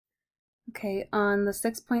Okay, on the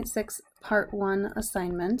 6.6 part 1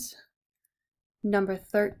 assignment, number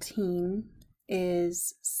 13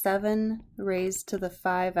 is 7 raised to the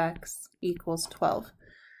 5x equals 12.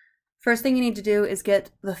 First thing you need to do is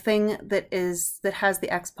get the thing that has the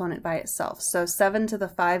exponent by itself. So 7 to the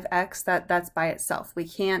 5x, that's by itself. We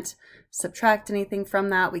can't subtract anything from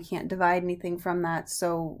that. We can't divide anything from that.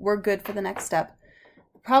 So we're good for the next step.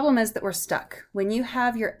 The problem is that we're stuck. When you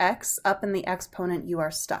have your x up in the exponent, you are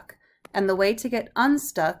stuck. And the way to get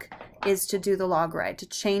unstuck is to do the log-ride, to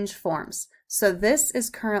change forms. So this is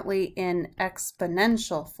currently in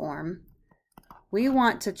exponential form. We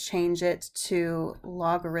want to change it to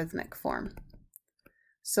logarithmic form.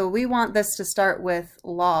 So we want this to start with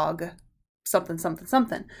log something, something,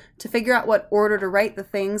 something. To figure out what order to write the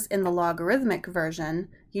things in the logarithmic version,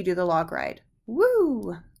 you do the log-ride.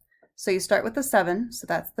 Woo! So you start with the 7, so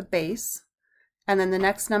that's the base. And then the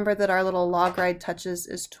next number that our little log-ride touches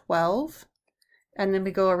is 12. And then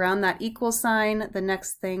we go around that equal sign. The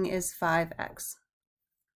next thing is 5x.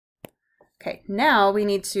 Okay, now we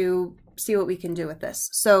need to see what we can do with this.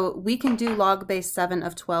 So we can do log base 7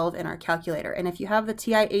 of 12 in our calculator. And if you have the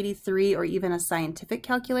TI-83 or even a scientific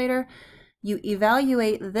calculator, you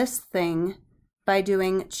evaluate this thing by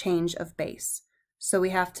doing change of base. So we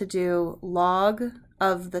have to do log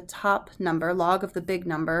of the top number, log of the big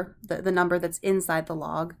number, the number that's inside the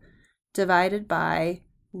log, divided by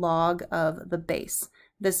log of the base.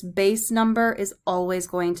 This base number is always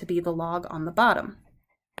going to be the log on the bottom.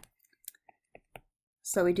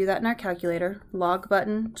 So we do that in our calculator. Log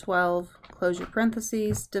button 12, close your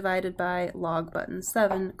parentheses, divided by log button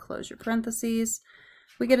 7, close your parentheses.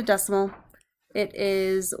 We get a decimal. It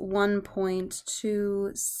is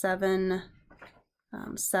 1.277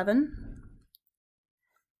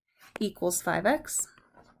 equals 5x.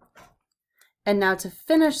 And now to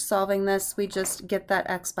finish solving this, we just get that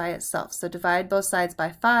x by itself. So divide both sides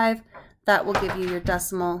by 5. That will give you your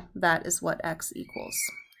decimal. That is what x equals.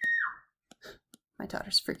 My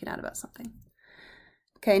daughter's freaking out about something.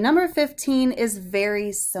 Okay, number 15 is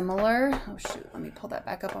very similar. Oh shoot, let me pull that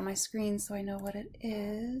back up on my screen so I know what it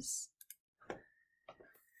is.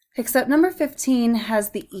 Except number 15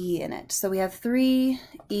 has the e in it. So we have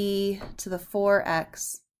 3e to the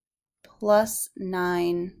 4x plus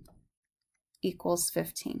 9 equals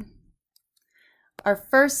 15. Our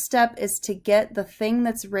first step is to get the thing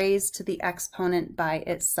that's raised to the exponent by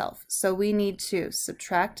itself. So we need to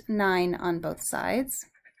subtract 9 on both sides.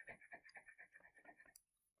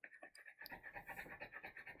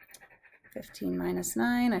 (15 minus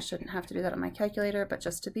 9), I shouldn't have to do that on my calculator, but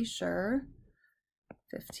just to be sure.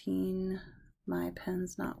 15, my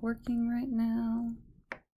pen's not working right now.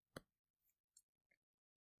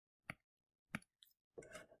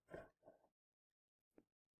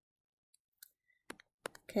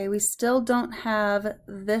 Okay, we still don't have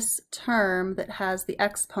this term that has the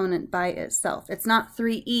exponent by itself. It's not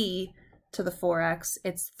 3e to the 4x,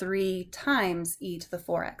 it's 3 times e to the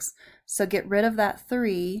 4x. So get rid of that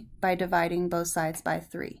 3 by dividing both sides by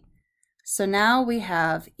 3. So now we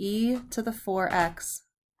have e to the 4x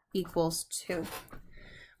equals 2.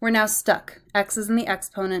 We're now stuck. X is in the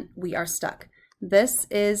exponent, we are stuck. This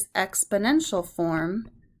is exponential form.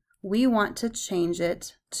 We want to change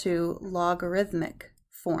it to logarithmic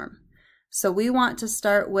form. So we want to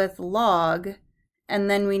start with log, and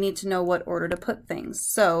then we need to know what order to put things.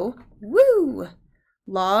 So, woo!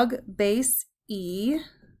 Log base e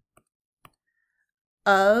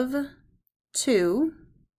of 2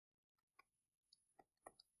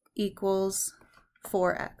 equals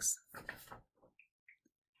 4x.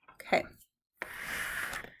 Okay.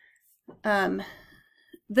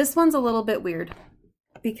 This one's a little bit weird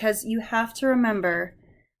because you have to remember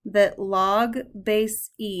that log base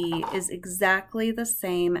e is exactly the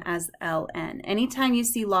same as ln. Anytime you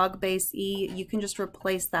see log base e, you can just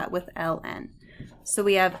replace that with ln. So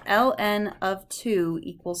we have ln of 2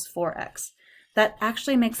 equals 4x. That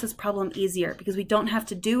actually makes this problem easier because we don't have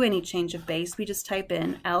to do any change of base. We just type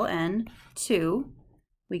in ln 2.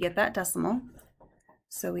 We get that decimal.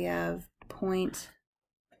 So we have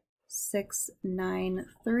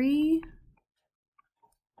 0.693.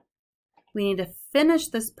 We need to finish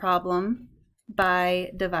this problem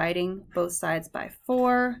by dividing both sides by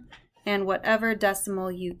 4, and whatever decimal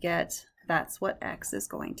you get, that's what x is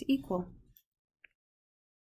going to equal.